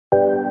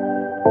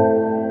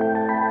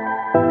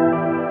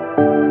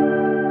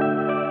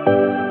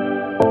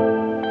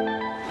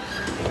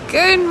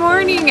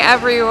morning,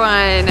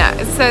 everyone.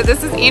 So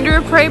this is Andrea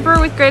Praber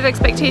with Great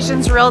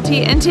Expectations Realty,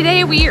 and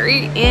today we are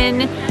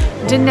in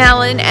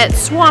Dunnellon at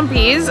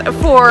Swampy's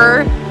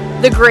for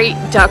the Great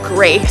Duck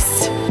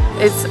Race.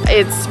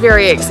 It's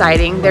very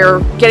exciting.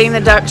 They're getting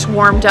the ducks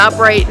warmed up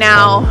right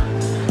now,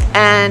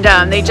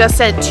 and they just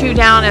sent 2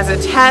 down as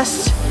a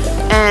test,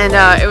 and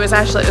it was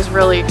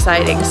really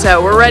exciting.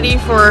 So we're ready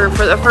for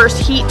the first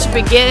heat to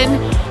begin,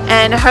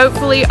 and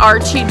hopefully our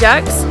 2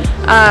 ducks.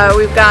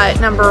 We've got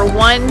number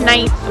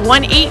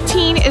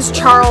 118 is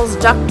Charles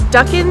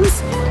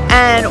Duckins,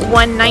 and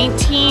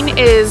 119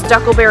 is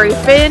Duckleberry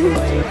Finn,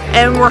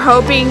 and we're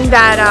hoping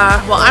that,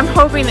 well, I'm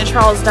hoping that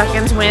Charles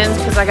Duckins wins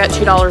because I got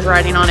 $2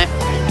 riding on it.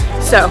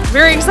 So,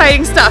 very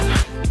exciting stuff.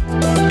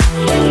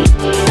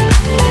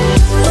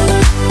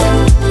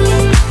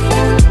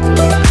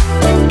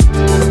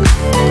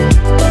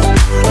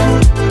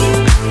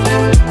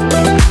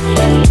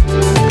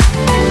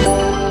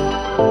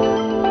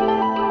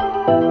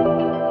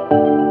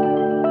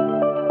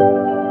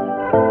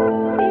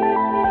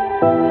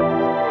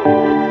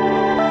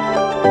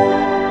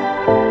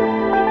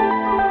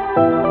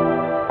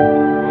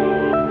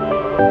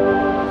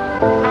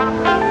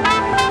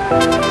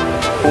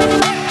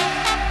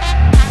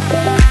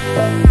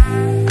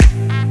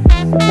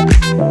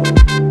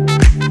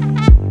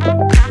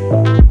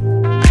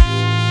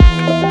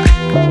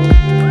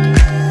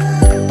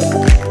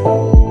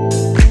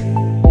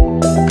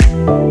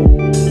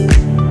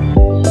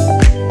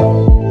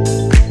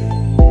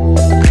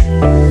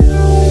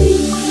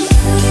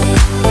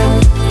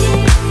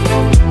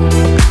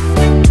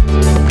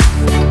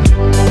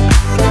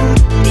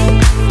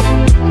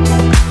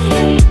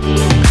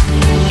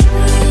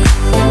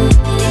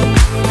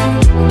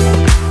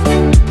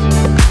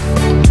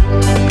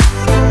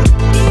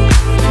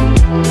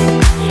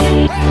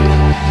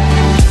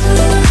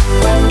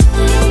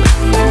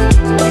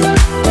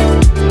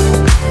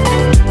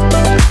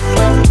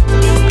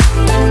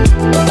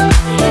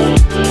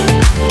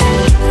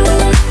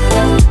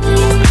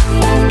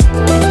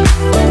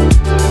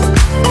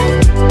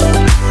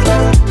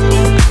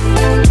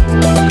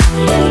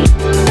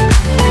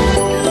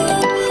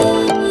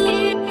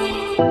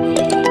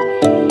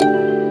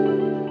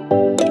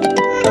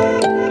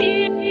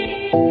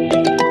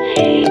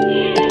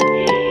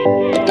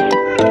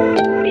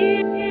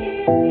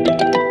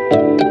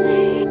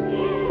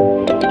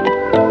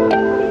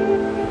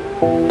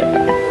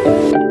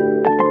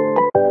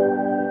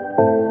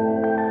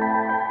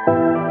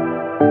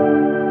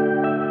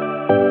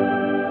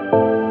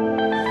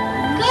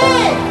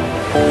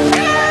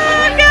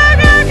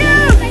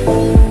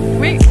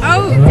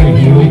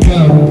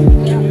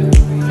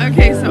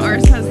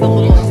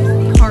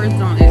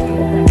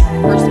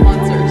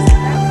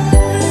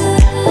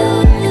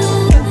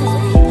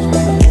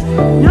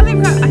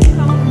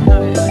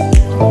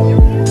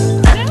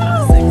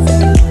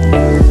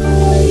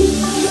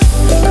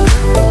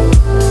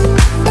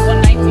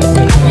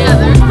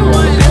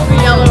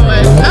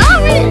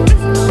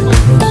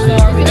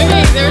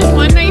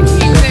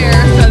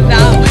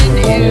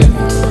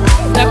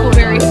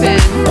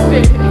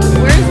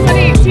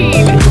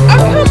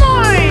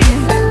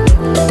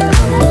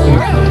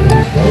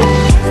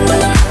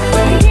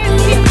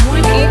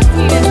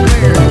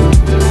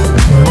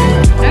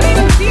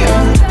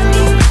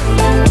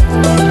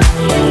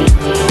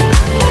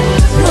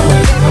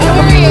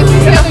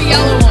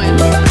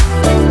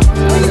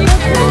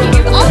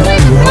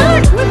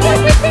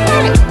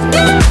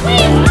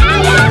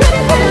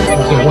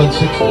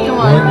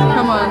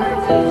 Come on.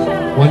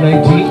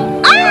 119.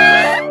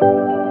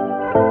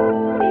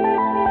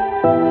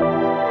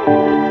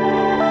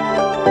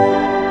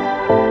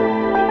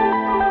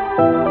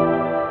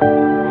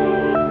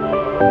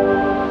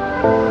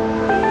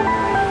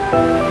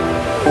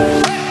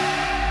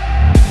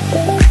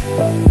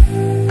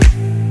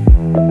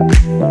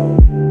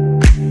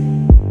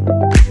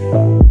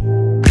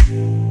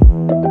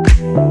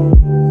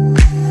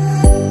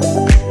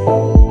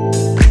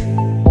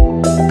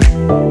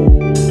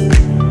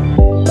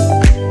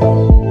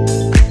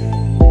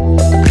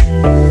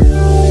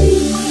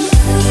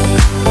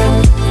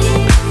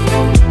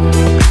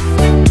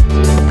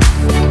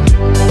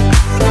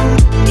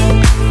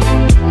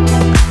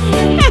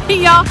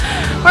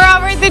 We're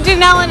over at the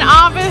Dunnellon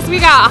office. We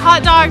got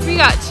hot dogs, we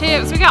got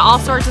chips, we got all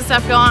sorts of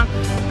stuff going on.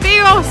 Big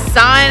old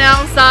sign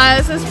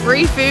outside, this is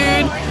free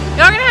food.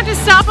 Y'all gonna have to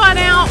stop on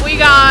out. We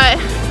got,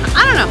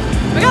 I don't know,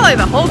 we got like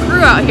the whole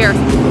crew out here.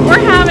 We're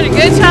having a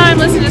good time,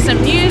 listening to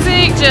some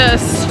music,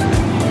 just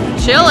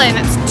chilling.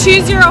 It's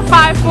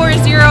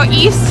 20540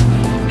 East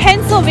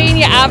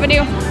Pennsylvania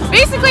Avenue.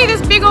 Basically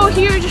this big old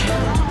huge,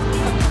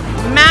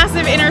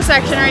 massive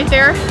intersection right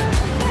there.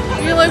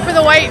 You look for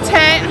the white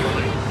tent.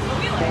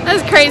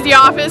 That's a crazy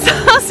office.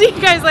 I'll see you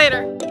guys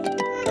later.